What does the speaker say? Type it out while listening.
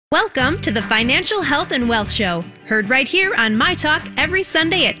Welcome to the Financial Health and Wealth Show, heard right here on My Talk every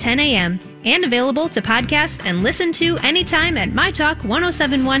Sunday at 10 a.m. and available to podcast and listen to anytime at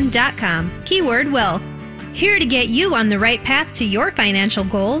mytalk1071.com. Keyword wealth. Here to get you on the right path to your financial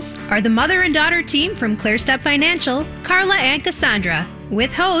goals are the mother and daughter team from ClearStep Financial, Carla and Cassandra,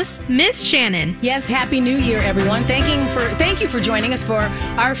 with host Miss Shannan. Yes, Happy New Year, everyone. Thank you for joining us for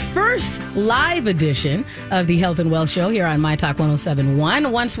our first live edition of the Health and Wealth Show here on My Talk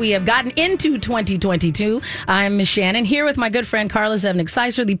 1071. Once we have gotten into 2022, I'm Miss Shannan here with my good friend Carla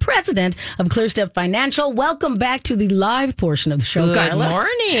Zevnik-Seufzer, the president of ClearStep Financial. Welcome back to the live portion of the show, Carla. Good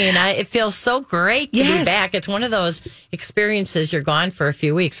morning. It feels so great to be back. It's one of those experiences you're gone for a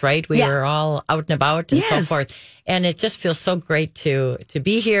few weeks, right? We were all out and about and so forth. And it just feels so great to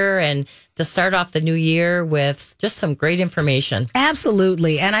be here and to start off the new year with just some great information.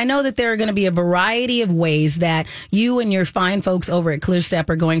 Absolutely. And I know that there are going to be a variety of ways that you and your fine folks over at ClearStep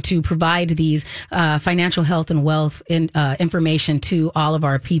are going to provide these financial health and wealth information to all of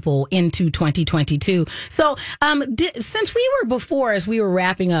our people into 2022. So since we were before, as we were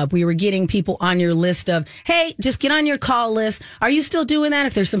wrapping up, we were getting people on your list of, hey, just get on your call list. Are you still doing that?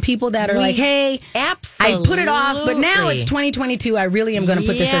 If there's some people that are like, hey, absolutely. I put it off, but now it's 2022. I really am going to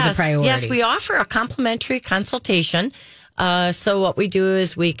put this as a priority. Yes, we offer a complimentary consultation. So what we do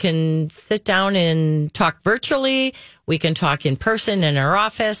is we can sit down and talk virtually. We can talk in person in our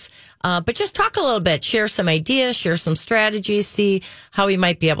office, but just talk a little bit, share some ideas, share some strategies, see how we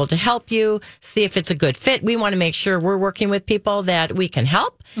might be able to help you, see if it's a good fit. We want to make sure we're working with people that we can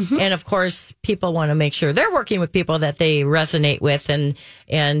help. Mm-hmm. And of course, people want to make sure they're working with people that they resonate with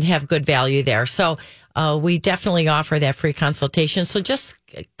and have good value there. So we definitely offer that free consultation. So just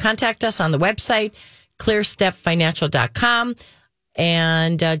contact us on the website, ClearStepFinancial.com,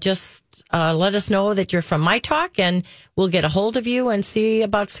 and just let us know that you're from My Talk, and we'll get a hold of you and see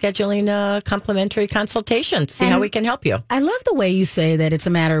about scheduling a complimentary consultation, see how we can help you. I love the way you say that it's a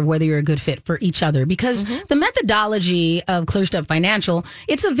matter of whether you're a good fit for each other, because the methodology of ClearStep Financial,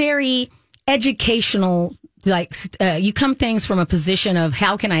 it's a very educational, you come things from a position of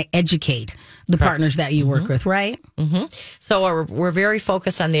how can I educate the partners that you work with, right? Mm-hmm. So we're very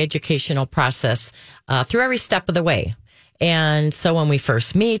focused on the educational process through every step of the way. And so when we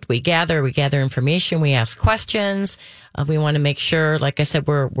first meet, we gather information, we ask questions. We want to make sure, like I said,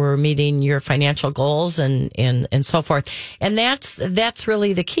 we're meeting your financial goals and so forth. And that's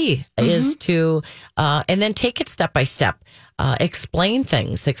really the key is to, and then take it step by step. Explain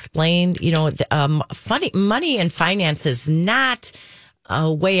things, money and finance is not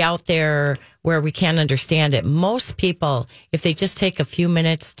way out there where we can't understand it. Most people, if they just take a few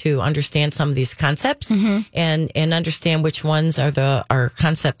minutes to understand some of these concepts and understand which ones are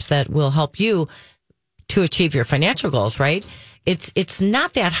concepts that will help you to achieve your financial goals, right? It's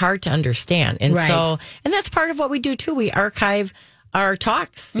not that hard to understand. And so that's part of what we do too. We archive our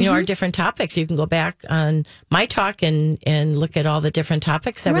talks, our different topics. You can go back on My Talk and look at all the different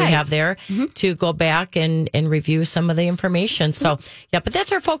topics that we have there to go back and review some of the information. So, but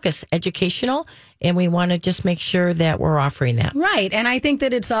that's our focus, educational, and we want to just make sure that we're offering that. Right. And I think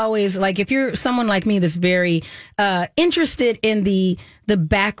that it's always like, if you're someone like me that's very interested in the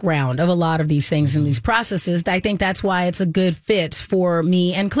background of a lot of these things and these processes, I think that's why it's a good fit for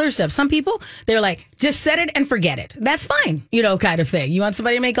me and ClearStep. Some people, they're like, just set it and forget it. That's fine, kind of thing. You want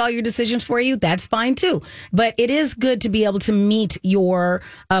somebody to make all your decisions for you? That's fine too. But it is good to be able to meet your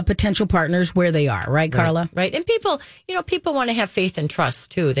potential partners where they are, right, Carla? Right. And people want to have faith and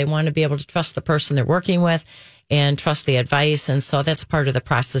trust too. They want to be able to trust the person they're working with and trust the advice. And so that's part of the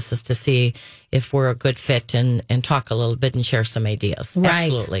process, is to see if we're a good fit and talk a little bit and share some ideas.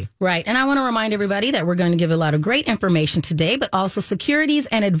 Right. Absolutely. Right. And I want to remind everybody that we're going to give a lot of great information today, but also securities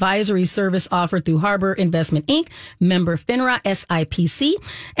and advisory service offered through Harbor Investment Inc., member FINRA, SIPC.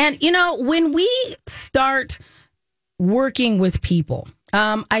 And, when we start working with people,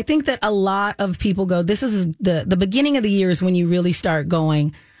 I think that a lot of people go, this is the beginning of the year is when you really start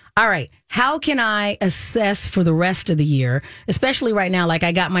going, all right, how can I assess for the rest of the year? Especially right now, like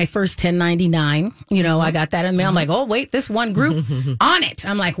I got my first 1099, I got that in the mail. I'm like, oh, wait, this one group on it.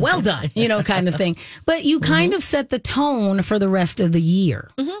 I'm like, well done, kind of thing. But you kind of set the tone for the rest of the year.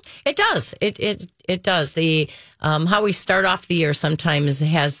 It does. It does. The how we start off the year sometimes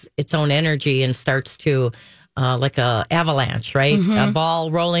has its own energy and starts to like a avalanche, right? A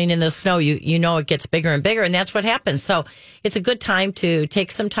ball rolling in the snow. You know it gets bigger and bigger, and that's what happens. So it's a good time to take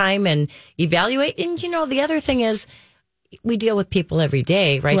some time and evaluate. And the other thing is, we deal with people every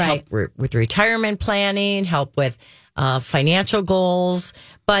day, right? Help with retirement planning, help with financial goals,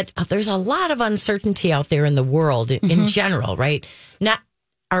 but there's a lot of uncertainty out there in the world in general, right?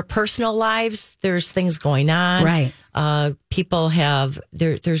 our personal lives, there's things going on. Right. People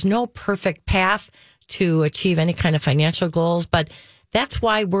there's no perfect path to achieve any kind of financial goals, but that's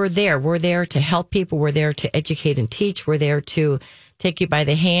why we're there. We're there to help people. We're there to educate and teach. We're there to take you by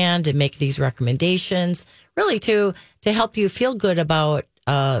the hand and make these recommendations, really to help you feel good about,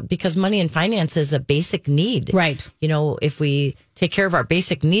 because money and finance is a basic need. Right. If we take care of our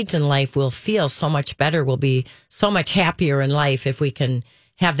basic needs in life, we'll feel so much better. We'll be so much happier in life if we can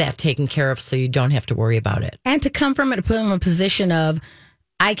have that taken care of so you don't have to worry about it. And to come from a position of,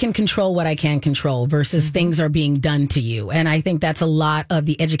 I can control what I can control versus things are being done to you. And I think that's a lot of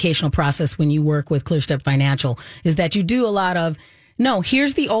the educational process when you work with ClearStep Financial, is that you do a lot of, no,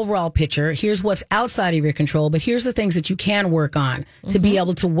 here's the overall picture. Here's what's outside of your control, but here's the things that you can work on to be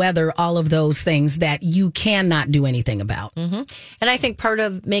able to weather all of those things that you cannot do anything about. And I think part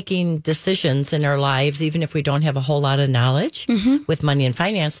of making decisions in our lives, even if we don't have a whole lot of knowledge with money and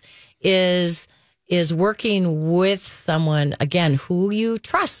finance, is working with someone, again, who you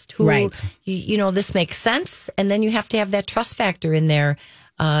trust, who, right. This makes sense. And then you have to have that trust factor in there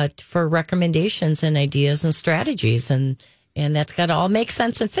for recommendations and ideas and strategies. And that's got to all make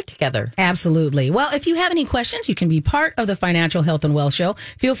sense and fit together. Absolutely. Well, if you have any questions, you can be part of the Financial Health and Wealth Show.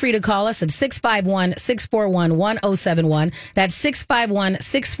 Feel free to call us at 651-641-1071. That's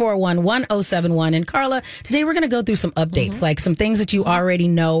 651-641-1071. And Carla, today we're going to go through some updates, like some things that you already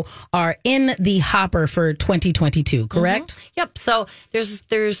know are in the hopper for 2022, correct? Yep. So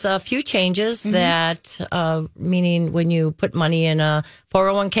there's a few changes that, meaning when you put money in a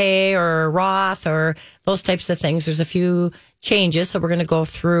 401k or a Roth or those types of things, there's a few changes. So we're going to go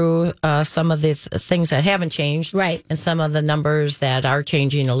through some of the things that haven't changed, right, and some of the numbers that are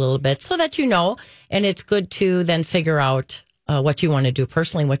changing a little bit, so that and it's good to then figure out what you want to do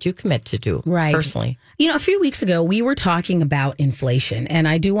personally, what you commit to do personally. A few weeks ago, we were talking about inflation, and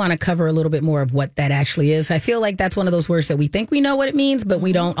I do want to cover a little bit more of what that actually is. I feel like that's one of those words that we think we know what it means, but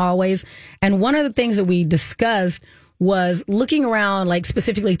we don't always. And one of the things that we discussed was looking around, like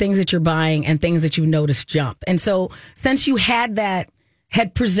specifically things that you're buying and things that you noticed jump. And so since you had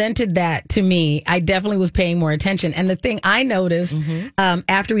presented that to me, I definitely was paying more attention. And the thing I noticed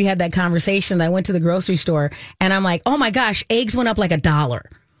after we had that conversation, I went to the grocery store and I'm like, oh my gosh, eggs went up like $1.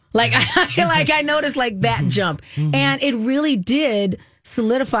 Like I noticed like that jump. And it really did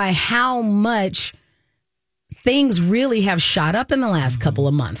solidify how much things really have shot up in the last couple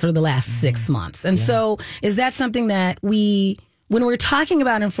of months or the last 6 months. And so is that something that when we're talking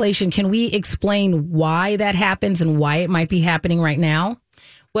about inflation, can we explain why that happens and why it might be happening right now?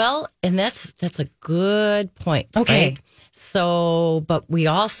 Well, and that's a good point. Okay. Right? So, but we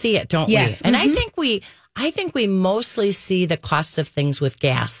all see it, don't we? And I think we mostly see the cost of things with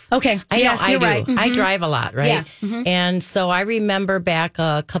gas. Okay. I know I do. Right. I drive a lot, right? Yeah. And so I remember back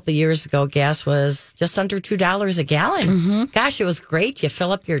a couple of years ago, gas was just under $2 a gallon. Gosh, it was great. You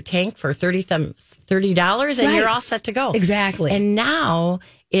fill up your tank for $30 and you're all set to go. Exactly. And now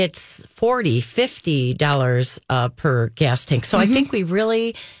it's $40, $50 per gas tank. So I think we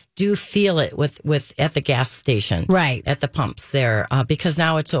really do feel it with at the gas station, right, at the pumps there, because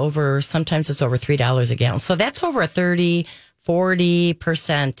now sometimes it's over $3 a gallon. So that's over a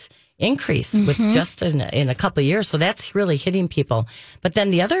 30-40% increase with just in a couple of years. So that's really hitting people. But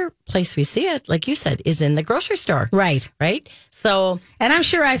then the other place we see it, like you said, is in the grocery store. Right. So, and I'm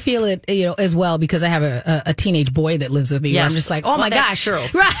sure I feel it, as well, because I have a teenage boy that lives with me. Yes. Where I'm just like, oh my gosh. True.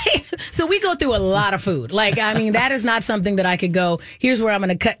 Right. So we go through a lot of food. Like, I mean, that is not something that I could go, here's where I'm going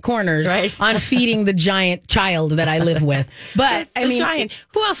to cut corners on feeding the giant child that I live with. But giant,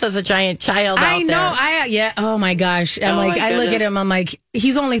 who else has a giant child out there? I know. Oh my gosh. I look at him, I'm like,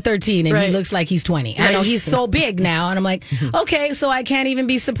 he's only 13 and he looks like he's 20. I know he's so big now. And I'm like, okay, so I can't even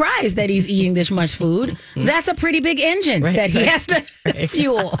be surprised that he's eating this much food. That's a pretty big engine that he has to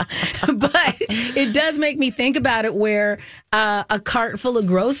fuel. But it does make me think about it where a cart full of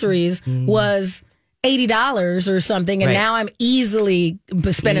groceries was $80 or something. And now I'm easily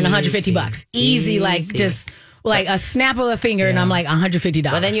spending $150. Easy, like just... like a snap of a finger, and I'm like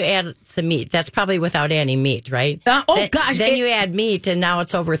 $150. Well, then you add some meat. That's probably without any meat, right? Gosh. Then you add meat, and now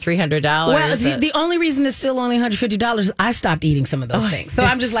it's over $300. Well, the only reason it's still only $150 is I stopped eating some of those things. So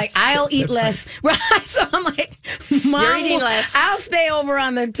I'm just like, I'll eat less. Right? So I'm like, Mom, you're eating less. I'll stay over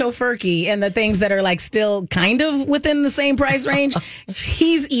on the tofurkey and the things that are like still kind of within the same price range.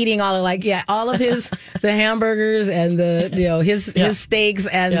 He's eating all of the hamburgers and his steaks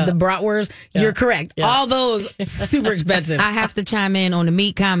and the bratwurst. You're correct. All those super expensive. I have to chime in on the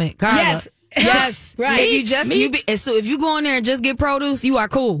meat comment. Carla, yes. Yes. Right. So if you go in there and just get produce, you are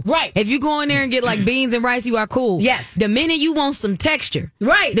cool. Right. If you go in there and get like beans and rice, you are cool. Yes. The minute you want some texture.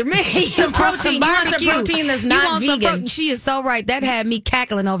 Right. The minute you want protein. some You want some barbecue, protein that's not vegan. She is so right. That had me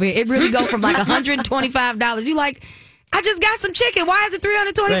cackling over here. It really go from like $125. You like, I just got some chicken. Why is it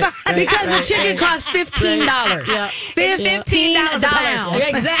 $325? Because the chicken costs $15. Yeah. $15 a pound.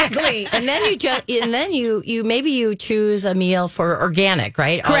 Exactly. And then you maybe you choose a meal for organic,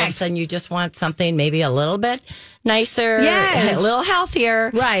 right? All of a Correct. sudden you just want something maybe a little bit nicer, Yes. a little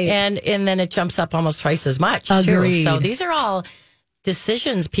healthier, Right. And then it jumps up almost twice as much. Agreed. Too. So these are all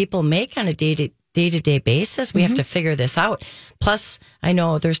decisions people make on a day-to-day basis. We have to figure this out. Plus, I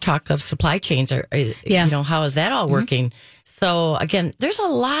know there's talk of supply chains. Yeah. How is that all working? So again, there's a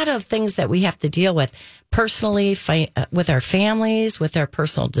lot of things that we have to deal with personally, with our families, with our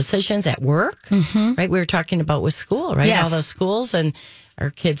personal decisions at work, right? We were talking about with school, right? Yes. All those schools and our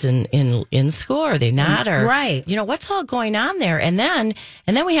kids in school, are they not? Or, right. What's all going on there? And then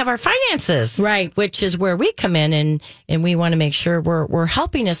we have our finances, right? Which is where we come in and we want to make sure we're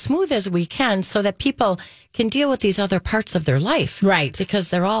helping as smooth as we can so that people can deal with these other parts of their life, right? Because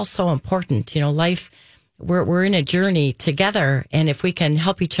they're all so important. Life. We're in a journey together, and if we can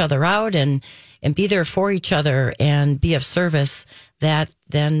help each other out and be there for each other and be of service,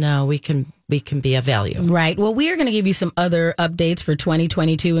 then we can be of value. Right. Well, we are going to give you some other updates for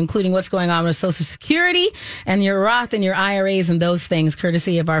 2022, including what's going on with Social Security and your Roth and your IRAs and those things,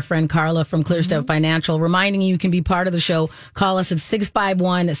 courtesy of our friend Carla from ClearStep Financial. Reminding you can be part of the show. Call us at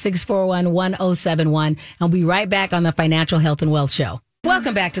 651-641-1071. And we'll be right back on the Financial Health and Wealth Show.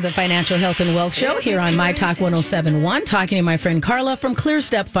 Welcome back to the Financial Health and Wealth Show here on My Talk 1071. Talking to my friend Carla from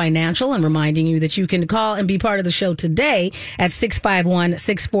ClearStep Financial and reminding you that you can call and be part of the show today at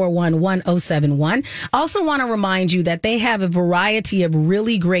 651-641-1071. Also want to remind you that they have a variety of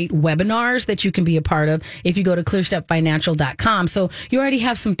really great webinars that you can be a part of if you go to clearstepfinancial.com. So you already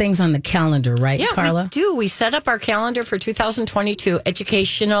have some things on the calendar, right, Carla? We do. We set up our calendar for 2022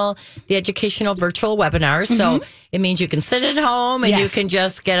 the educational virtual webinars. So it means you can sit at home and you can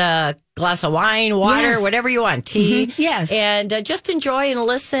just get a glass of wine, water, whatever you want, tea. Yes. And just enjoy and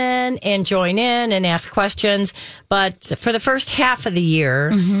listen and join in and ask questions. But for the first half of the year,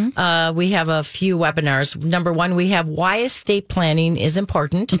 we have a few webinars. Number one, we have Why Estate Planning is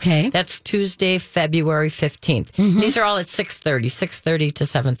Important. Okay. That's Tuesday, February 15th. These are all at 6:30 to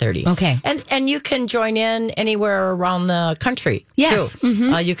 7:30. Okay. And you can join in anywhere around the country. Yes.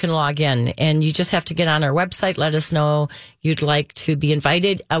 Too. You can log in and you just have to get on our website. Let us know you'd like to be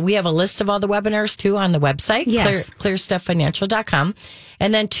invited. We have a list of all the webinars too on the website, ClearStepFinancial.com.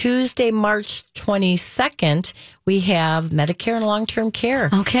 And then Tuesday, March 22nd, we have Medicare and long-term care.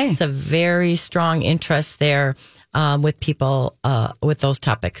 Okay. It's a very strong interest there with people with those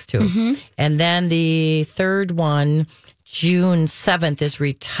topics too. And then the third one, June 7th, is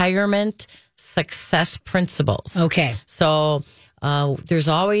Retirement Success Principles. Okay. So there's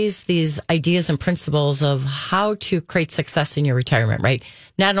always these ideas and principles of how to create success in your retirement, right?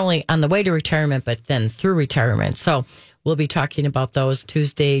 Not only on the way to retirement, but then through retirement. So we'll be talking about those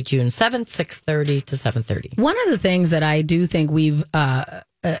Tuesday, June 7th, 6:30 to 7:30. One of the things that I do think we've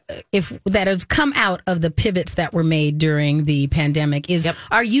that has come out of the pivots that were made during the pandemic is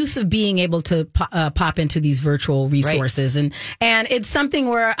our use of being able to pop into these virtual resources. Right. And it's something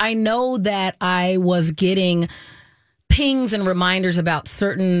where I know that I was getting pings and reminders about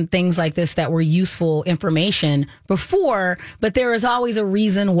certain things like this that were useful information before, but there is always a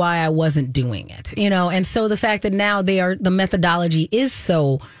reason why I wasn't doing it, and so the fact that now the methodology is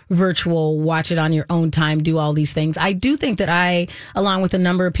so virtual, watch it on your own time, do all these things. I do think that I, along with a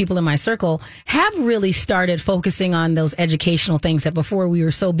number of people in my circle, have really started focusing on those educational things that before we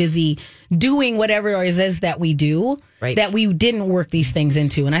were so busy doing whatever it is that we do, that we didn't work these things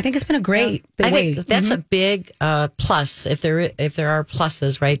into. And I think it's been a great way. I think that's a big plus if there are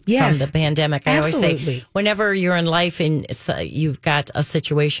pluses, right? Yes. From the pandemic. I always say whenever you're in life and you've got a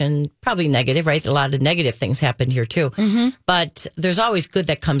situation, probably negative, right? A lot of negative things happened here too. But there's always good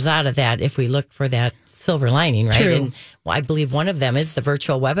that comes out of that if we look for that silver lining, right? True. And I believe one of them is the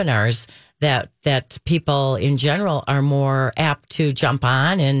virtual webinars that people in general are more apt to jump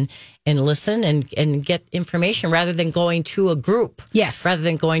on and listen and get information rather than going to a group. Yes. Rather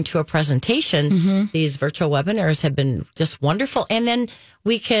than going to a presentation. These virtual webinars have been just wonderful. And then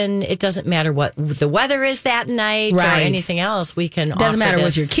it doesn't matter what the weather is that night or anything else. We can doesn't matter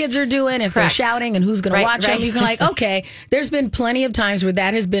what your kids are doing, if they're shouting and who's going to watch them. You can okay, there's been plenty of times where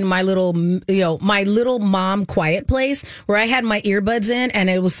that has been my little mom quiet place where I had my earbuds in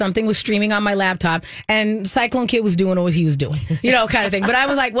and something was streaming on my laptop and Cyclone Kid was doing what he was doing, kind of thing. But I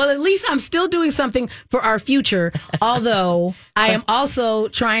was like, well, at least least I'm still doing something for our future. Although I am also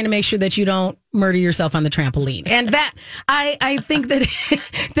trying to make sure that you don't murder yourself on the trampoline. And that I think that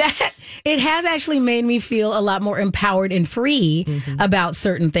that it has actually made me feel a lot more empowered and free about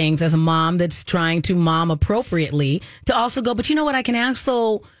certain things as a mom that's trying to mom appropriately, to also go, but you know what, I can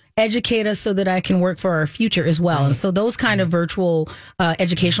also educate us so that I can work for our future as well. Right. And so those kind of virtual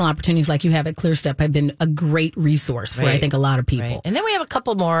educational opportunities like you have at ClearStep have been a great resource for, I think, a lot of people. Right. And then we have a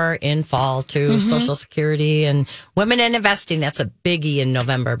couple more in fall too, Social Security and women in investing. That's a biggie in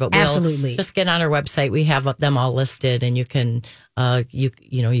November, but we'll absolutely just get on our website. We have them all listed, and you can you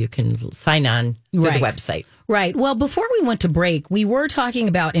can sign on through the website. Right. Well, before we went to break, we were talking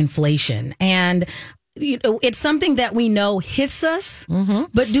about inflation, and it's something that we know hits us,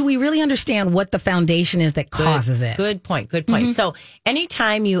 but do we really understand what the foundation is that causes it? Good point. So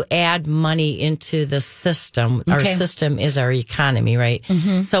anytime you add money into the system, our system is our economy, right?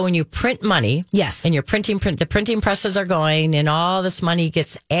 So when you print money, yes, and you're the printing presses are going, and all this money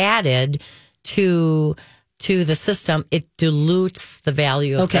gets added to the system, it dilutes the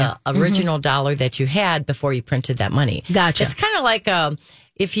value of the original dollar that you had before you printed that money. Gotcha. It's kind of like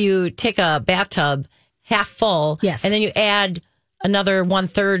if you take a bathtub half full, yes, and then you add another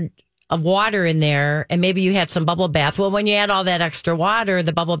 1/3 of water in there, and maybe you had some bubble bath. Well, when you add all that extra water,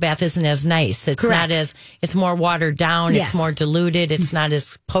 the bubble bath isn't as nice. It's not as, it's more watered down. Yes. It's more diluted. It's not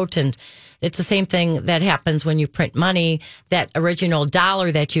as potent. It's the same thing that happens when you print money. That original dollar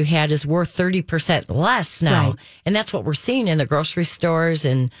that you had is worth 30% less now. Right. And that's what we're seeing in the grocery stores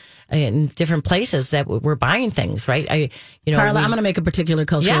and in different places that we're buying things, right? Carla, I'm going to make a particular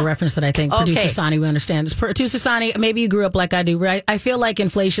cultural reference that I think Producer Sani will understand. Producer Sani, maybe you grew up like I do, right? I feel like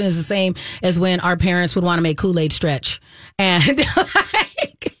inflation is the same as when our parents would want to make Kool-Aid stretch. And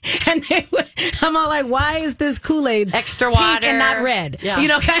I'm all like, why is this Kool-Aid extra pink water and not red? Yeah. You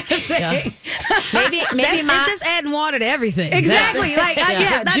know, kind of thing. Yeah. Maybe it's just adding water to everything. Exactly.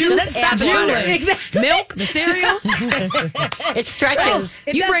 Juice, exactly. Milk, the cereal. It stretches.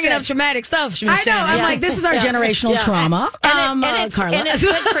 You bringing up traumatic stuff. I know. I'm like, this is our generational trauma. And Carla, and it's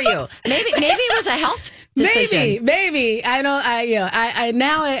good for you. Maybe it was a health decision. Maybe. I know.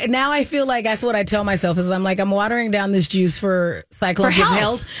 Now I feel like that's what I tell myself is I'm watering down this juice for Cyclone Kids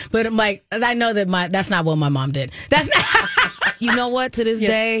health, but I'm like, I know that that's not what my mom did. That's not. You know what? To this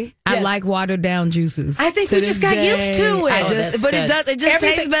day, I like watered down juices. I think we just got used to it. But it just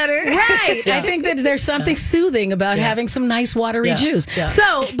tastes better. Right. I think that there's something soothing about having some nice watery juice. Yeah.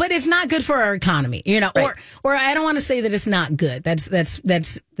 So, but it's not good for our economy, right. or I don't want to say that it's not good.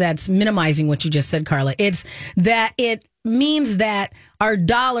 That's minimizing what you just said, Carla. It's that it means that our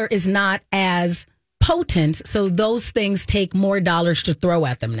dollar is not as potent, so those things take more dollars to throw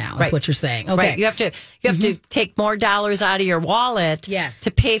at them now. Is what you're saying. Okay. Right. You have to take more dollars out of your wallet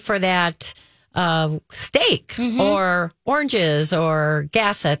to pay for that steak or oranges or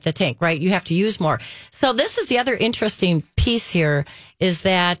gas at the tank, right? You have to use more. So this is the other interesting piece here is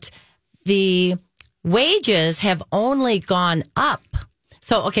that the wages have only gone up.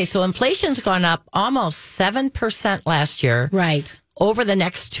 So inflation's gone up almost 7% last year. Right. Over the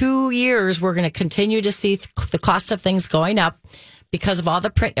next 2 years, we're going to continue to see the cost of things going up because of all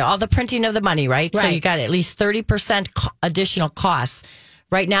the printing of the money, right? So you got at least 30% additional costs.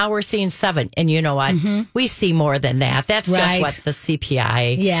 Right now, we're seeing 7%. And you know what? We see more than that. That's just what the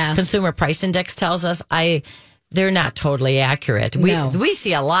CPI, Consumer Price Index, tells us. They're not totally accurate. We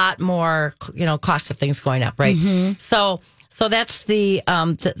see a lot more, cost of things going up, right? So that's the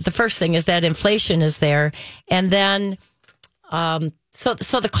first thing is that inflation is there. And then, so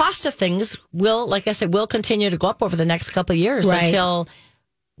the cost of things will, like I said, will continue to go up over the next couple of years until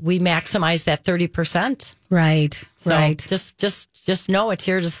we maximize that 30%. Right. So just know it's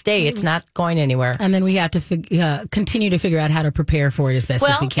here to stay. It's not going anywhere. And then we have to continue to figure out how to prepare for it as best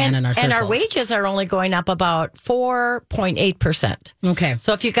as we can in our circles. And our wages are only going up about 4.8%. Okay.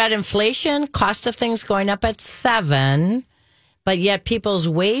 So if you've got inflation, cost of things going up at 7%, but yet people's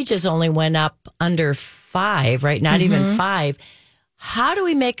wages only went up under 5%, right? Not even 5%. How do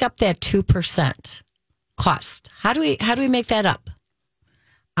we make up that 2% cost? How do we make that up?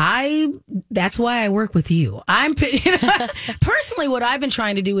 That's why I work with you. Personally, what I've been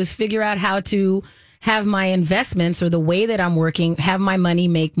trying to do is figure out how to have my investments or the way that I'm working, have my money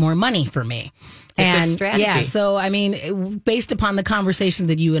make more money for me. Good strategy. Yeah, so I mean, based upon the conversation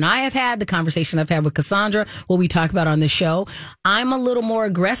that you and I have had, the conversation I've had with Cassandra, what we talk about on the show, I'm a little more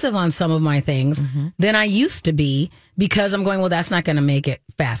aggressive on some of my things than I used to be because I'm going, well, that's not going to make it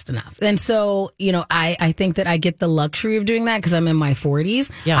fast enough. And so, I think that I get the luxury of doing that because I'm in my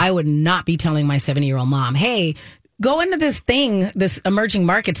 40s. Yeah. I would not be telling my 70-year-old mom, hey, go into this emerging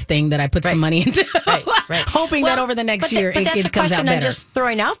markets thing that I put some money into, right. hoping that over the next year but that's it a comes out question better. I'm just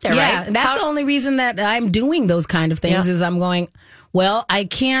throwing out there, yeah, right? And that's the only reason that I'm doing those kind of things is I'm going, well, I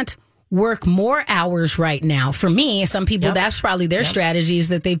can't work more hours right now. For me, some people, that's probably their strategy is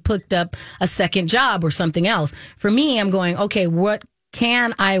that they've picked up a second job or something else. For me, I'm going, okay, what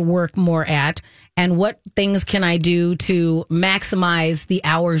can I work more at? And what things can I do to maximize the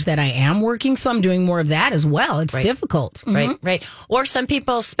hours that I am working? So I'm doing more of that as well. It's difficult. Right. Or some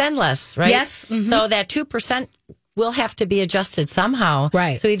people spend less, right? Yes. So that 2% will have to be adjusted somehow.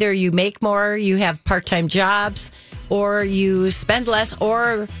 Right. So either you make more, you have part-time jobs, or you spend less,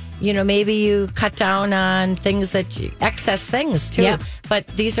 or maybe you cut down on things excess things too. Yep. But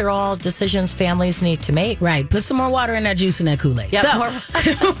these are all decisions families need to make. Right. Put some more water in that juice and that Kool-Aid. Yep, So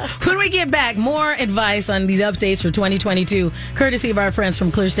when we get back, more advice on these updates for 2022, courtesy of our friends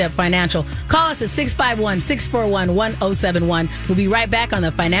from ClearStep Financial. Call us at 651-641-1071. We'll be right back on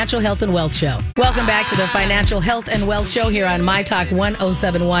the Financial Health and Wealth Show. Welcome back to the Financial Health and Wealth Show here on My Talk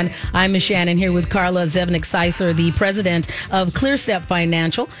 1071. I'm Ms. Shannan here with Carla Zevnik-Seufzer, the president of ClearStep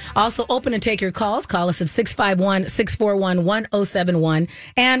Financial. Also open to take your calls. Call us at 651-641-1071.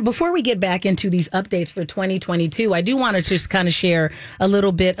 And before we get back into these updates for 2022, I do want to just kind of share a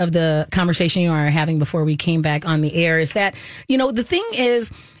little bit of the conversation you are having before we came back on the air is that, the thing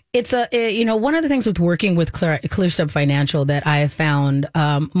is, it's one of the things with working with ClearStep Financial that I have found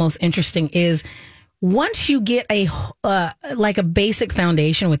most interesting is once you get a basic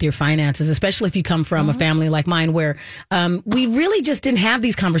foundation with your finances, especially if you come from a family like mine where we really just didn't have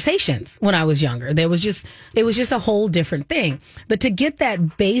these conversations when I was younger. It was just a whole different thing. But to get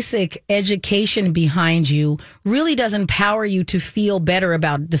that basic education behind you really does empower you to feel better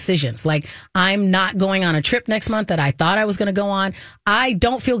about decisions. Like, I'm not going on a trip next month that I thought I was going to go on. I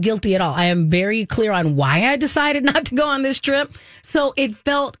don't feel guilty at all. I am very clear on why I decided not to go on this trip. So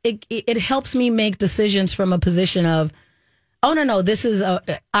it helps me make decisions from a position of, oh, no,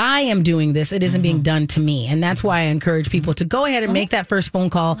 I am doing this. It isn't being done to me. And that's why I encourage people to go ahead and make that first phone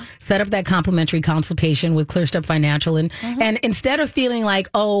call, set up that complimentary consultation with ClearStep Financial. And instead of feeling like,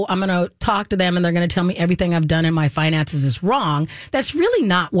 oh, I'm going to talk to them and they're going to tell me everything I've done in my finances is wrong, that's really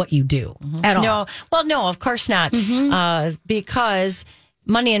not what you do at all. No, well, no, of course not. Because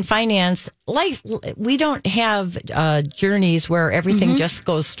money and finance, life, we don't have journeys where everything just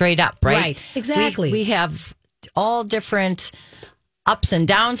goes straight up, right? Right, exactly. We have all different ups and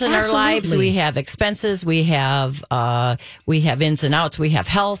downs in our lives. We have expenses. We have ins and outs. We have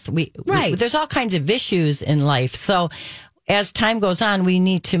health. There's all kinds of issues in life. So as time goes on, we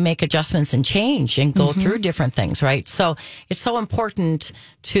need to make adjustments and change and go through different things, right? So it's so important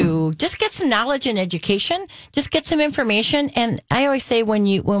to just get some knowledge and education, just get some information. And I always say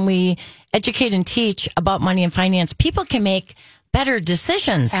when we educate and teach about money and finance, people can make better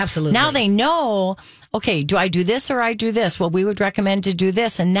decisions. Absolutely. Now they know, okay, do I do this or I do this? Well, we would recommend to do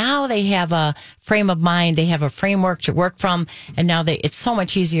this. And now they have a frame of mind. They have a framework to work from. And now it's so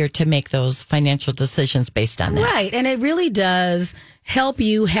much easier to make those financial decisions based on that. Right. And it really does help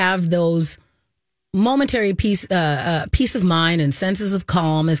you have those momentary peace of mind and senses of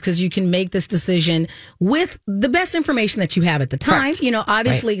calm is because you can make this decision with the best information that you have at the time. Correct.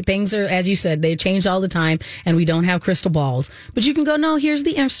 Obviously things are, as you said, they change all the time and we don't have crystal balls, but you can go, no, here's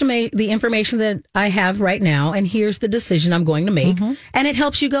the information that I have right now. And here's the decision I'm going to make. And it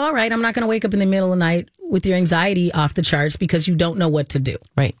helps you go, all right, I'm not going to wake up in the middle of the night with your anxiety off the charts because you don't know what to do.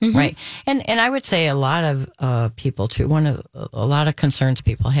 Right. Right. And I would say a lot of people too, a lot of concerns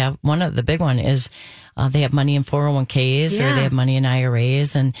people have. One of the big one is, they have money in 401ks or they have money in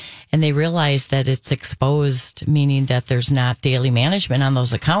IRAs and they realize that it's exposed, meaning that there's not daily management on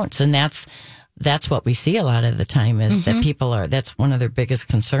those accounts. And that's what we see a lot of the time is that that's one of their biggest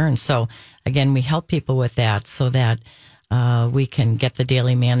concerns. So again, we help people with that so that we can get the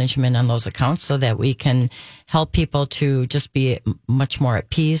daily management on those accounts so that we can help people to just be much more at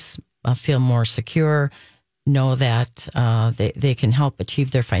peace, feel more secure, know that they can help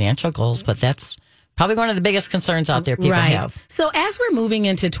achieve their financial goals. But that's probably one of the biggest concerns out there people have. So as we're moving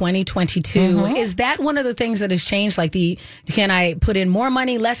into 2022, is that one of the things that has changed? Like can I put in more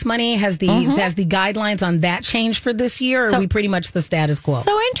money, less money? Has the guidelines on that changed for this year, or are we pretty much the status quo?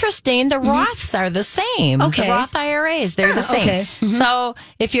 So interesting. The Roths are the same. Okay. The Roth IRAs, they're the same. Okay. So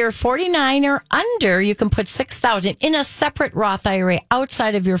if you're 49 or under, you can put $6,000 in a separate Roth IRA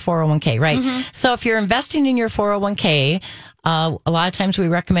outside of your 401k, right? So if you're investing in your 401k, a lot of times we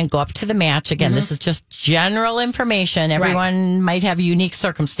recommend go up to the match. Again, this is just general information. Everyone might have unique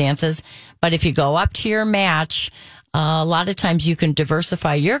circumstances, but if you go up to your match, a lot of times you can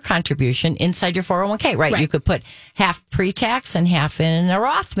diversify your contribution inside your 401k, right? You could put half pre-tax and half in a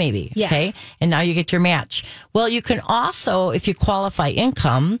Roth maybe. Yes. Okay. And now you get your match. Well, you can also, if you qualify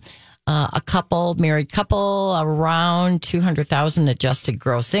income, married couple, around 200,000 adjusted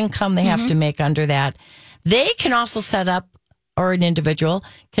gross income they have to make under that. They can also set up, or an individual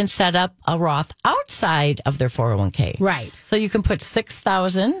can set up a Roth outside of their 401k. Right. So you can put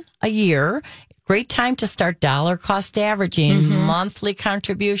 $6,000 a year. Great time to start dollar cost averaging monthly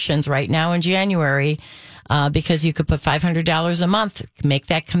contributions right now in January, because you could put $500 a month, make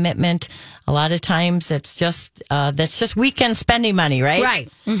that commitment. A lot of times it's just that's just weekend spending money, right?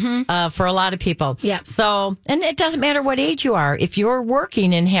 Right. For a lot of people. Yeah. So, and it doesn't matter what age you are. If you're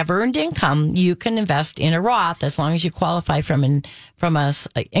working and have earned income, you can invest in a Roth as long as you qualify from a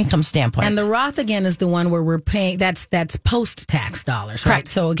income standpoint. And the Roth again is the one where we're paying. That's post-tax dollars, right? Correct.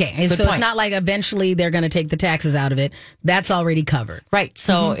 So okay, so point. it's not like eventually they're going to take the taxes out of it. That's already covered, right?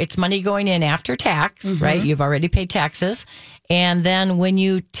 So it's money going in after tax, right? You've already paid taxes, and then when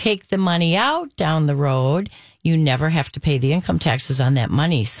you take the money out down the road, you never have to pay the income taxes on that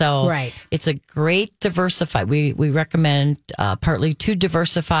money. So right. It's a great diversify. We recommend partly to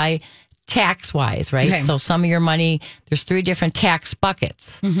diversify tax-wise, right? Okay. So some of your money, there's 3 different tax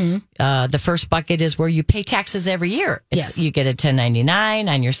buckets. The first bucket is where you pay taxes every year. Yes. You get a 1099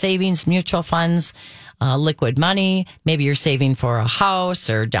 on your savings, mutual funds, liquid money. Maybe you're saving for a house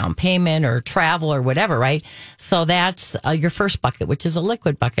or down payment or travel or whatever, right? So that's your first bucket, which is a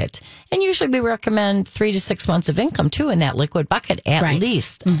liquid bucket. And usually we recommend 3 to 6 months of income too in that liquid bucket at Right.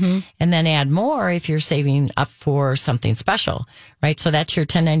 least. And then add more if you're saving up for something special, right? So that's your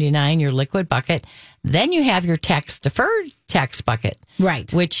 1099, your liquid bucket. Then you have your tax deferred tax bucket.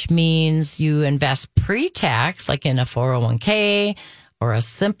 Right. Which means you invest pre-tax, like in a 401k or a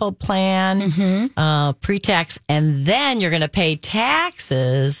simple plan, pre-tax, and then you're going to pay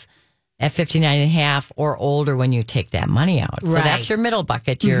taxes at 59 and a half or older when you take that money out. So Right. that's your middle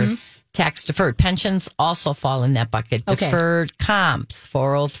bucket, your tax deferred. Pensions also fall in that bucket. Okay. Deferred comps,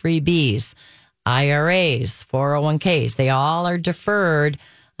 403Bs, IRAs, 401ks, they all are deferred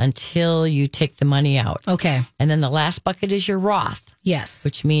until you take the money out. Okay. And then the last bucket is your Roth, Yes.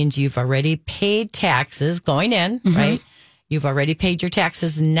 which means you've already paid taxes going in, right? You've already paid your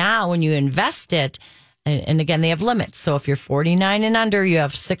taxes. Now, when you invest it, and again, they have limits. So if you're 49 and under, you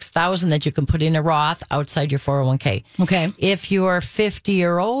have $6,000 that you can put in a Roth outside your 401k. Okay. If you're 50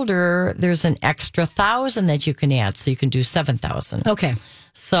 or older, there's an extra $1,000 that you can add. So you can do $7,000. Okay.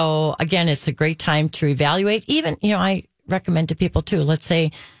 So again, it's a great time to evaluate. Even, I recommend to people too. Let's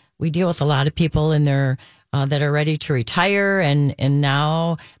say we deal with a lot of people in their that are ready to retire and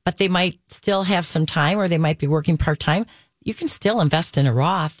now, but they might still have some time or they might be working part-time. You can still invest in a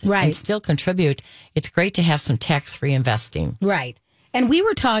Roth Right. and still contribute. It's great to have some tax-free investing. Right. And we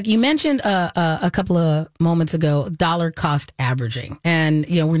were talking, you mentioned a couple of moments ago, dollar cost averaging. And,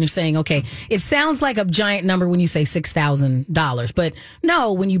 when you're saying, okay, it sounds like a giant number when you say $6,000, but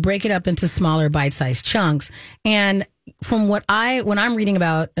no, when you break it up into smaller bite-sized chunks. And from when I'm reading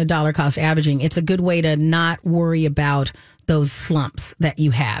about a dollar cost averaging, it's a good way to not worry about those slumps that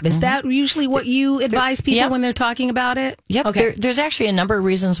you have. Is that usually what you advise people when they're talking about it? Yep. Okay. There's actually a number of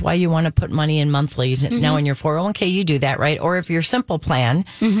reasons why you want to put money in monthly. Now, in your 401k, you do that, right? Or if you're simple plan,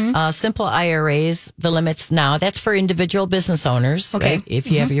 simple IRAs, the limits now, that's for individual business owners, right? If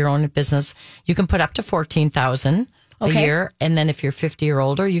you have your own business, you can put up to $14,000 a year. And then if you're 50 or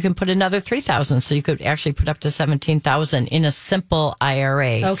older, you can put another $3,000. So you could actually put up to $17,000 in a simple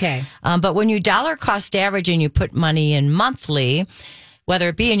IRA. Okay. But when you dollar cost average and you put money in monthly, whether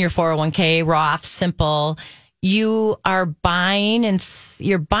it be in your 401k, Roth, simple, you are buying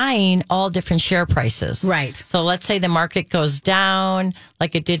you're buying all different share prices. Right. So let's say the market goes down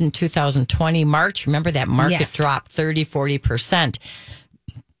like it did in 2020 March. Remember that market dropped 30-40%.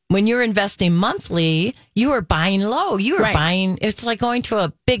 When you're investing monthly, you are buying low. You are buying, it's like going to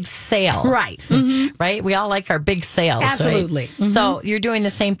a big sale. Right. Right? We all like our big sales. Absolutely. Right? So you're doing the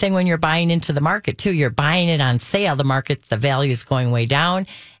same thing when you're buying into the market too. You're buying it on sale. The market, the value is going way down.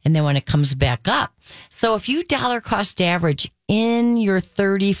 And then when it comes back up. So if you dollar cost average in your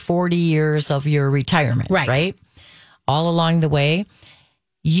 30, 40 years of your retirement, right? All along the way,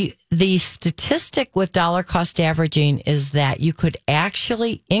 the statistic with dollar cost averaging is that you could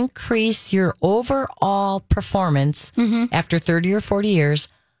actually increase your overall performance after 30 or 40 years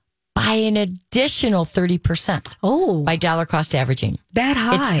by an additional 30%. Oh, by dollar cost averaging. that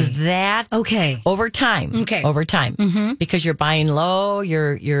high. It's that Okay. over time. Okay. Over time. Because you're buying low,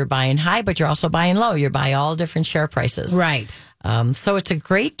 you're buying high, but you're also buying low. You're buying all different share prices. Right. So it's a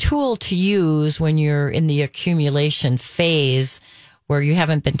great tool to use when you're in the accumulation phase where you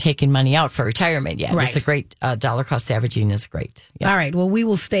haven't been taking money out for retirement yet. Right. It's a great dollar cost averaging is great. Yeah. All right. Well, we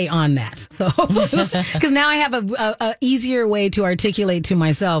will stay on that. So, because now I have a easier way to articulate to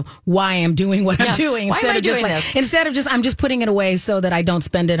myself why I'm doing what I'm doing Why am I doing this? Instead of just I'm just putting it away so that I don't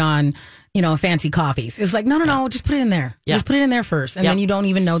spend it on fancy coffees. It's like no, just put it in there. Yeah. Just put it in there first, and then you don't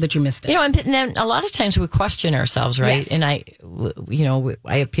even know that you missed it. And then a lot of times we question ourselves, right? Yes. And I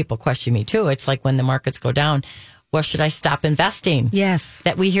have people question me too. It's like when the markets go down, well, should I stop investing? Yes.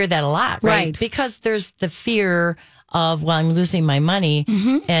 That we hear that a lot, right? Right. Because there's the fear of, well, I'm losing my money,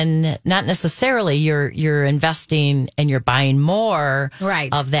 and not necessarily you're investing and you're buying more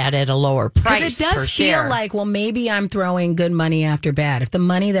Right. of that at a lower price. Because it per does share. feel like, well, maybe I'm throwing good money after bad. If the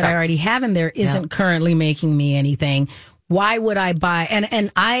money that I already have in there isn't currently making me anything, why would I buy?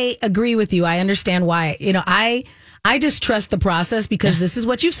 And I agree with you. I understand why. I just trust the process because this is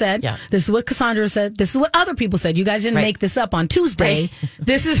what you've said. Yeah. This is what Cassandra said. This is what other people said. You guys didn't Right. make this up on Tuesday. Right.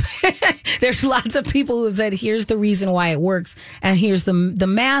 This is there's lots of people who have said here's the reason why it works and here's the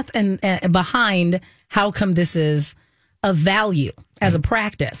math and behind how come this is of value as a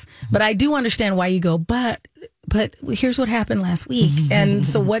practice. But I do understand why you go, but here's what happened last week. And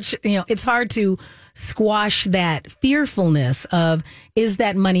so it's hard to squash that fearfulness of, is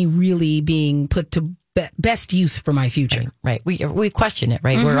that money really being put to best use for my future? Right. We question it,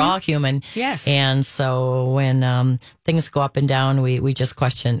 right? We're all human. Yes. And so when things go up and down, we just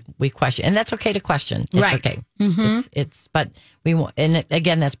question. We question. And that's okay to question. It's Right. okay. But we want, and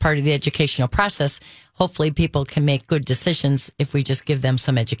again, that's part of the educational process. Hopefully people can make good decisions if we just give them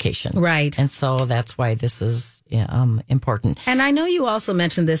some education. Right. And so that's why this is important. And I know you also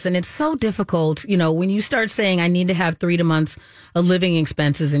mentioned this, and it's so difficult, when you start saying I need to have 3 months of living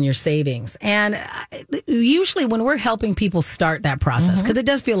expenses in your savings. And usually when we're helping people start that process, because it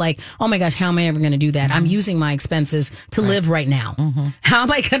does feel like, oh my gosh, how am I ever going to do that? I'm using my expenses to live right now. How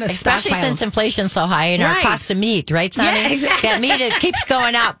am I going to Especially since inflation's so high and our Right. cost of meat, right, Sonny? Yeah, exactly. That meat, it keeps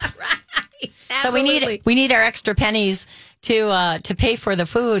going up. So we need our extra pennies to pay for the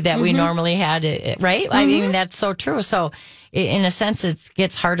food that we normally had, right? I mean, that's so true. So in a sense, it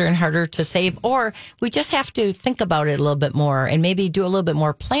gets harder and harder to save, or we just have to think about it a little bit more and maybe do a little bit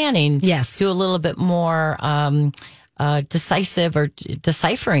more planning. Yes. Do a little bit more decisive or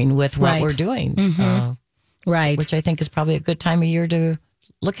deciphering with what Right. we're doing. Right. Which I think is probably a good time of year to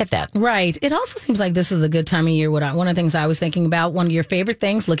look at that. Right. It also seems like this is a good time of year. One of the things I was thinking about, one of your favorite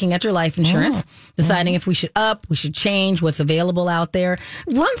things, looking at your life insurance, deciding if we should we should change, what's available out there.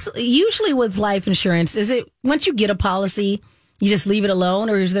 Usually with life insurance, is it once you get a policy, you just leave it alone,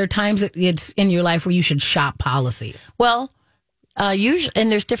 or is there times that it's in your life where you should shop policies? Well, usually,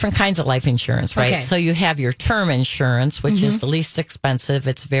 and there's different kinds of life insurance, right? Okay. So you have your term insurance, which is the least expensive.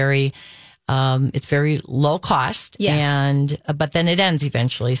 It's very low cost. Yes. But then it ends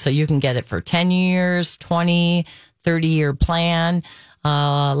eventually. So you can get it for 10 years, 20, 30-year plan.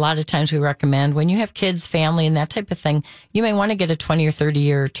 A lot of times we recommend when you have kids, family, and that type of thing, you may want to get a 20 or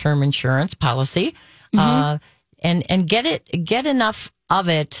 30-year term insurance policy. And get enough of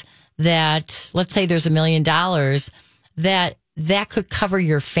it that, let's say there's $1 million, that could cover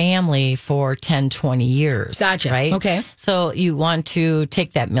your family for 10, 20 years. Gotcha. Right? Okay. So you want to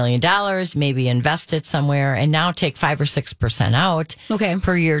take that $1 million, maybe invest it somewhere, and now take 5 or 6% out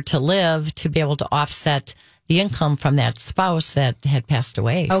per year to live to be able to offset the income from that spouse that had passed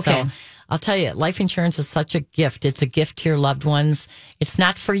away. Okay. So I'll tell you, life insurance is such a gift. It's a gift to your loved ones. It's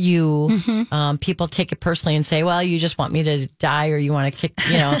not for you. People take it personally and say, well, you just want me to die, or you want to kick,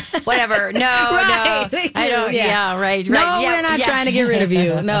 whatever. No, Right, no. they do, I don't. yeah. Right. No, Yeah, we're not trying to get rid of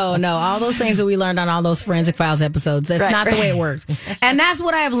you. No. All those things that we learned on all those Forensic Files episodes, that's not the way it works. And that's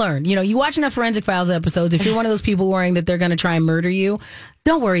what I've learned. You watch enough Forensic Files episodes, if you're one of those people worrying that they're going to try and murder you,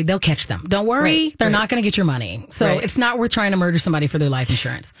 don't worry, they'll catch them. Don't worry, they're not going to get your money. So it's not worth trying to murder somebody for their life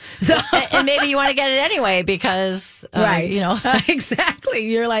insurance. So and maybe you want to get it anyway because,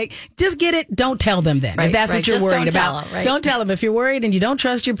 exactly. You're like, just get it. Don't tell them then. If that's what you're Just worried don't tell about. them, right. Don't tell them. If you're worried and you don't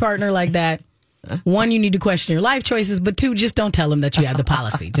trust your partner like that, one, you need to question your life choices, but two, just don't tell them that you have the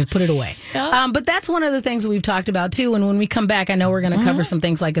policy. Just put it away. But that's one of the things that we've talked about too. And when we come back, I know we're going to cover some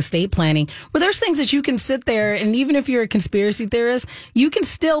things like estate planning, where there's things that you can sit there, and even if you're a conspiracy theorist, you can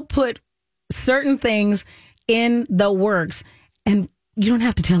still put certain things in the works. And you don't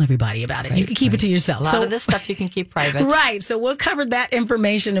have to tell everybody about it. You can keep it to yourself. A lot of this stuff you can keep private. Right. So we'll cover that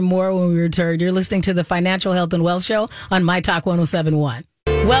information and more when we return. You're listening to the Financial Health and Wealth Show on My Talk 107.1.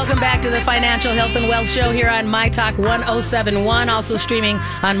 Welcome back to the Financial Health and Wealth Show here on My Talk 107.1, also streaming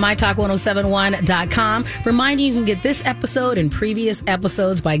on MyTalk1071.com. Reminding you can get this episode and previous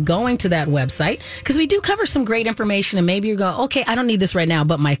episodes by going to that website, because we do cover some great information, and maybe you're going, okay, I don't need this right now,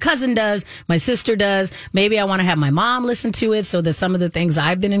 but my cousin does, my sister does. Maybe I want to have my mom listen to it so that some of the things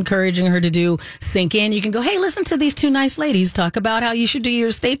I've been encouraging her to do sink in. You can go, hey, listen to these two nice ladies talk about how you should do your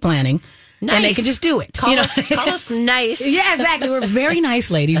estate planning. Nice. And they can just do it. Call us nice. Yeah, exactly. We're very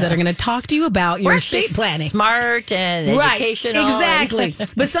nice ladies that are going to talk to you about your estate planning. Smart and educational. Right, exactly.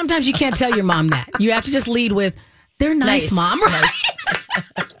 But sometimes you can't tell your mom that. You have to just lead with, they're nice. Mom. Right? Nice.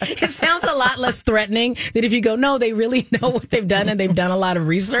 It sounds a lot less threatening than if you go, no, they really know what they've done and they've done a lot of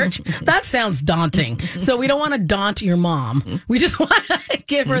research. That sounds daunting. So we don't want to daunt your mom. We just want to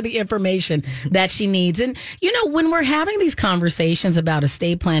give her the information that she needs. And, when we're having these conversations about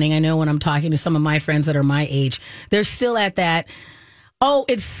estate planning, I know when I'm talking to some of my friends that are my age, they're still at that,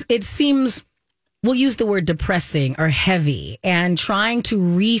 it seems... We'll use the word depressing or heavy, and trying to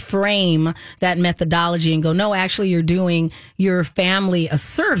reframe that methodology and go, no, actually you're doing your family a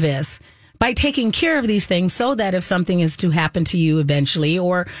service by taking care of these things so that if something is to happen to you eventually,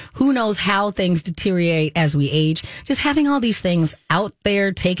 or who knows how things deteriorate as we age, just having all these things out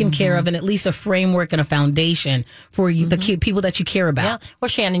there taken care of, and at least a framework and a foundation for you, the people that you care about. Yeah. Well,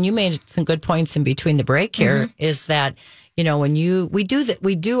 Shannon, you made some good points in between the break here, is that when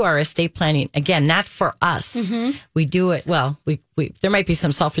we do our estate planning, again, not for us. We do it. Well, we there might be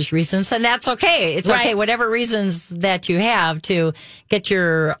some selfish reasons, and that's okay. It's okay. Whatever reasons that you have to get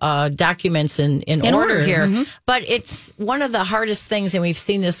your documents in order here. But it's one of the hardest things, and we've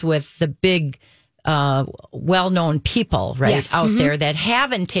seen this with the big, well-known people, out there that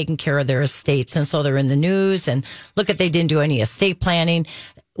haven't taken care of their estates. And so they're in the news, and look at, they didn't do any estate planning.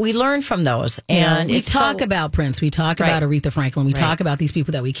 We learn from those, and we talk about Prince, we talk about Aretha Franklin, we talk about these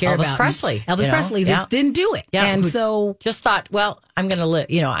people that we care about. Elvis Presley didn't do it, and so just thought, well, I'm going to live.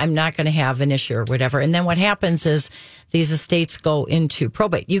 I'm not going to have an issue or whatever. And then what happens is these estates go into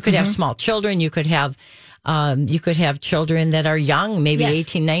probate. You could have small children. You could have children that are young, maybe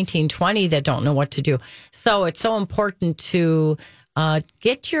 18, 19, 20, that don't know what to do. So it's so important to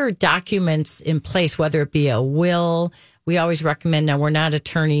get your documents in place, whether it be a will. We always recommend, now we're not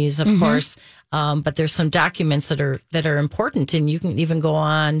attorneys, of course, but there's some documents that are important, and you can even go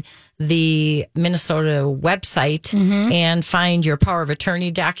on the Minnesota website and find your power of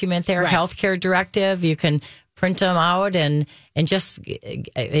attorney document there, healthcare directive. You can print them out, and just,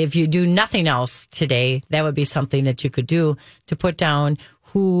 if you do nothing else today, that would be something that you could do to put down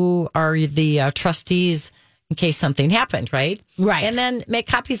who are the trustees in case something happened, right? Right. And then make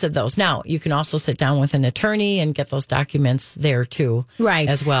copies of those. Now, you can also sit down with an attorney and get those documents there too. Right.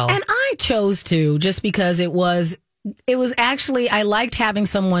 As well. And I chose to, just because it was actually, I liked having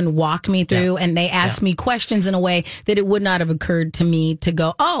someone walk me through, and they asked me questions in a way that it would not have occurred to me to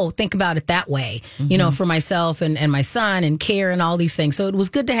go, think about it that way, for myself and my son and care and all these things. So it was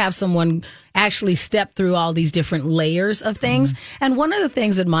good to have someone actually step through all these different layers of things. And one of the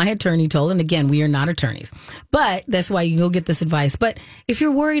things that my attorney told, and again, we are not attorneys, but that's why you go get this advice. But if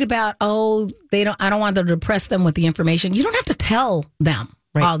you're worried about, I don't want to depress them with the information, you don't have to tell them.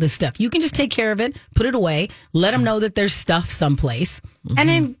 All this stuff. You can just take care of it, put it away, let them know that there's stuff someplace, and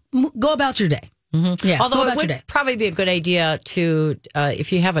then go about your day. Yeah, although it would probably be a good idea to,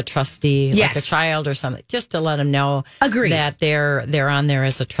 if you have a trustee, like a child or something, just to let them know that they're on there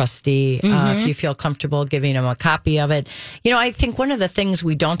as a trustee. If you feel comfortable giving them a copy of it. I think one of the things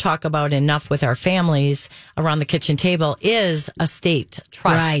we don't talk about enough with our families around the kitchen table is estate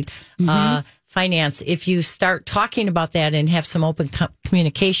trust. Right. Finance. If you start talking about that and have some open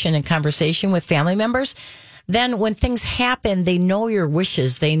communication and conversation with family members, then when things happen, they know your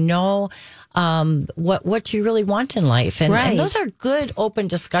wishes. They know what you really want in life. And those are good open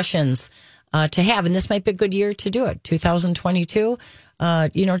discussions to have. And this might be a good year to do it, 2022.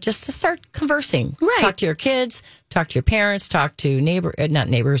 Just to start conversing. Right. Talk to your kids, talk to your parents, talk to not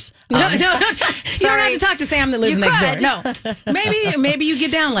neighbors. No, you don't have to talk to Sam that lives next door. No, maybe you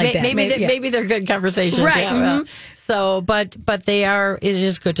get down like that. Maybe they're good conversations. Right. Yeah, so, but they are. It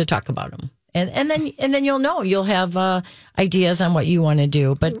is good to talk about them, and then you'll have ideas on what you want to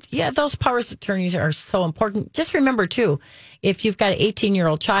do. But yeah, those powers of attorneys are so important. Just remember too, if you've got an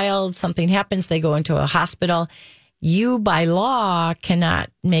 18-year-old child, something happens, they go into a hospital. You, by law,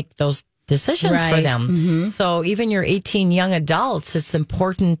 cannot make those decisions for Right. them. So even your 18 young adults, it's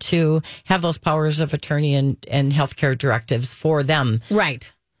important to have those powers of attorney and healthcare directives for them.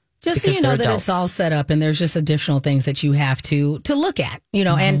 Right. Just so Because you know they're that adults. it's all set up and there's just additional things that you have to look at,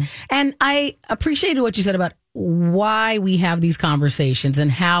 and I appreciated what you said about why we have these conversations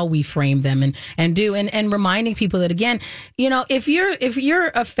and how we frame them and reminding people that, again, if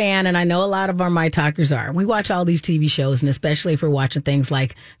you're a fan, and I know a lot of our My Talkers are, we watch all these TV shows, and especially if we're watching things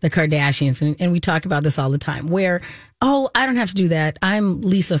like the Kardashians, and we talk about this all the time, where, I don't have to do that. I'm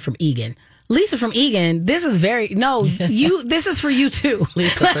Lisa from Egan. Lisa from Egan, this is this is for you too.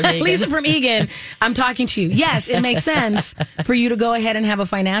 Lisa from Egan. Lisa from Egan, I'm talking to you. Yes, it makes sense for you to go ahead and have a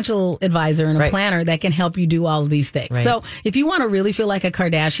financial advisor and a planner that can help you do all of these things. Right. So if you want to really feel like a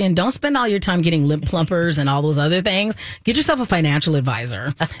Kardashian, don't spend all your time getting lip plumpers and all those other things. Get yourself a financial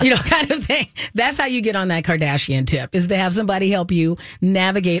advisor, kind of thing. That's how you get on that Kardashian tip, is to have somebody help you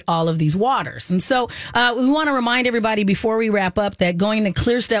navigate all of these waters. And so we want to remind everybody before we wrap up that going to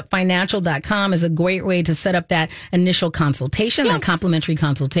ClearStepFinancial.com is a great way to set up that initial consultation, that complimentary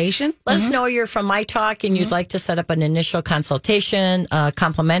consultation. Let us know you're from My Talk and you'd like to set up an initial consultation,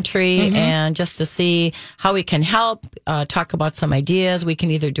 complimentary, and just to see how we can help, talk about some ideas. We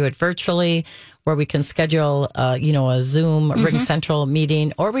can either do it virtually, where we can schedule, a Zoom Ring Central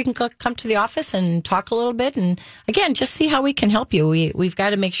meeting, or we can come to the office and talk a little bit. And again, just see how we can help you. We've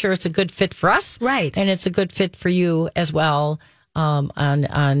got to make sure it's a good fit for us. Right. And it's a good fit for you as well.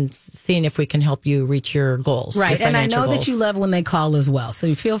 On seeing if we can help you reach your goals. Right. Your And I know financial that you goals. love when they call as well.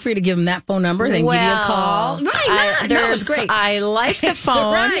 So feel free to give them that phone number. They can give you a call. Right. It's great. I like the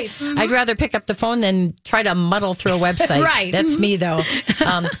phone. Right. I'd rather pick up the phone than try to muddle through a website. Right. That's me, though.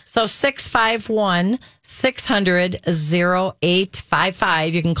 So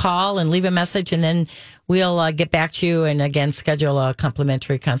 651-600-0855. You can call and leave a message, and then we'll get back to you and, again, schedule a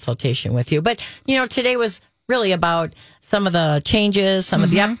complimentary consultation with you. But, today was really about some of the changes, some of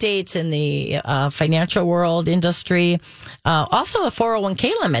the updates in the financial world, industry, also the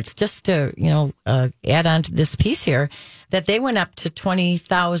 401k limits, just to, add on to this piece here, that they went up to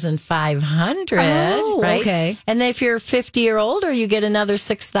 $20,500, right? Okay. And if you're 50 or older, you get another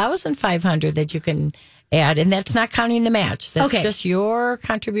 $6,500 that you can add. And that's not counting the match. That's just your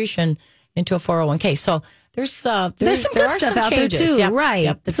contribution into a 401k. So there's some good stuff out there too, right?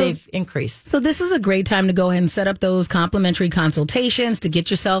 Yep, that they've increased. So this is a great time to go ahead and set up those complimentary consultations to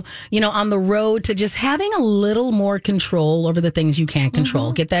get yourself, on the road to just having a little more control over the things you can't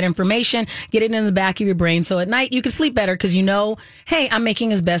control. Get that information, get it in the back of your brain, so at night you can sleep better because hey, I'm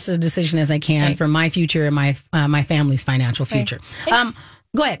making as best a decision as I can for my future and my family's financial future.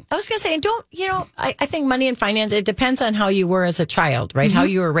 Go ahead. I was going to say, and I think money and finance, it depends on how you were as a child, right? How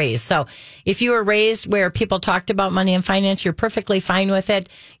you were raised. So if you were raised where people talked about money and finance, you're perfectly fine with it.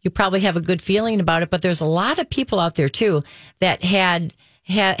 You probably have a good feeling about it. But there's a lot of people out there, too, that have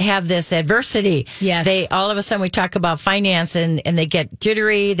this adversity. Yes. All of a sudden we talk about finance and they get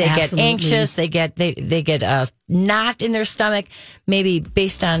jittery, they get anxious, they get a knot in their stomach, maybe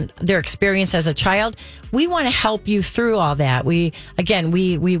based on their experience as a child. We want to help you through all that. We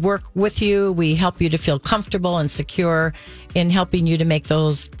work with you. We help you to feel comfortable and secure in helping you to make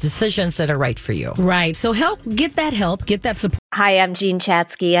those decisions that are right for you. Right. So get that support. Hi, I'm Jean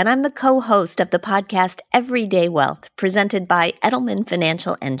Chatzky, and I'm the co-host of the podcast Everyday Wealth, presented by Edelman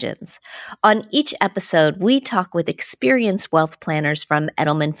Financial Engines. On each episode, we talk with experienced wealth planners from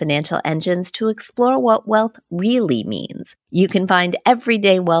Edelman Financial Engines to explore what wealth really means. You can find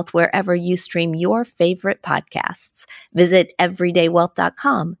Everyday Wealth wherever you stream your favorite podcasts. Visit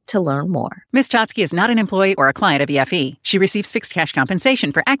everydaywealth.com to learn more. Ms. Chatzky is not an employee or a client of EFE. She receives fixed cash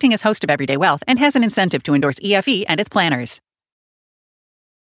compensation for acting as host of Everyday Wealth and has an incentive to endorse EFE and its planners.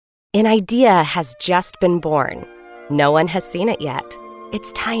 An idea has just been born. No one has seen it yet.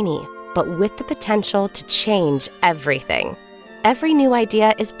 It's tiny, but with the potential to change everything. Every new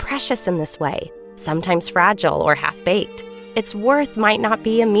idea is precious in this way, sometimes fragile or half-baked. Its worth might not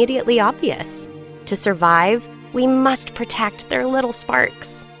be immediately obvious. To survive, we must protect their little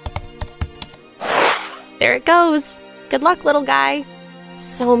sparks. There it goes. Good luck, little guy.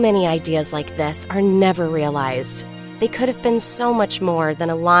 So many ideas like this are never realized. They could have been so much more than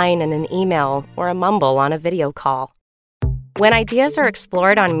a line in an email or a mumble on a video call. When ideas are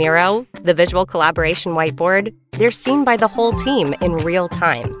explored on Miro, the visual collaboration whiteboard, they're seen by the whole team in real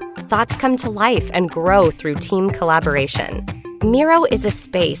time. Thoughts come to life and grow through team collaboration. Miro is a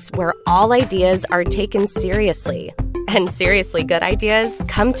space where all ideas are taken seriously, and seriously good ideas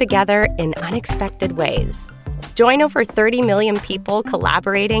come together in unexpected ways. Join over 30 million people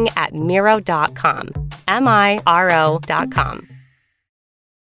collaborating at Miro.com. MIRO.com.